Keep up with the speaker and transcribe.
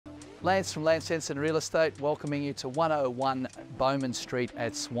Lance from Lance Henson Real Estate, welcoming you to 101 Bowman Street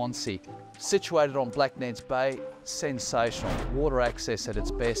at Swansea. Situated on Black Ned's Bay, sensational. Water access at its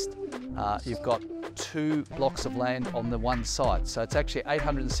best. You've got 2 blocks of land on the one site, so it's actually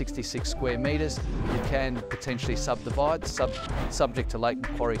 866 square metres. You can potentially subdivide, subject to Lake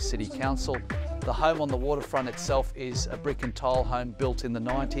Macquarie City Council. The home on the waterfront itself is a brick and tile home built in the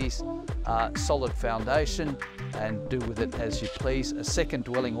 90s, solid foundation, and do with it as you please. A second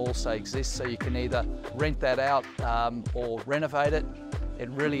dwelling also exists, so you can either rent that out or renovate it. It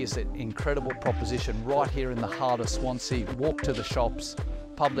really is an incredible proposition right here in the heart of Swansea. Walk to the shops,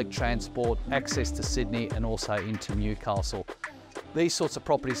 public transport, access to Sydney and also into Newcastle. These sorts of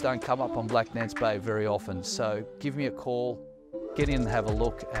properties don't come up on Black Ned's Bay very often, so give me a call, get in and have a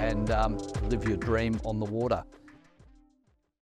look and live your dream on the water.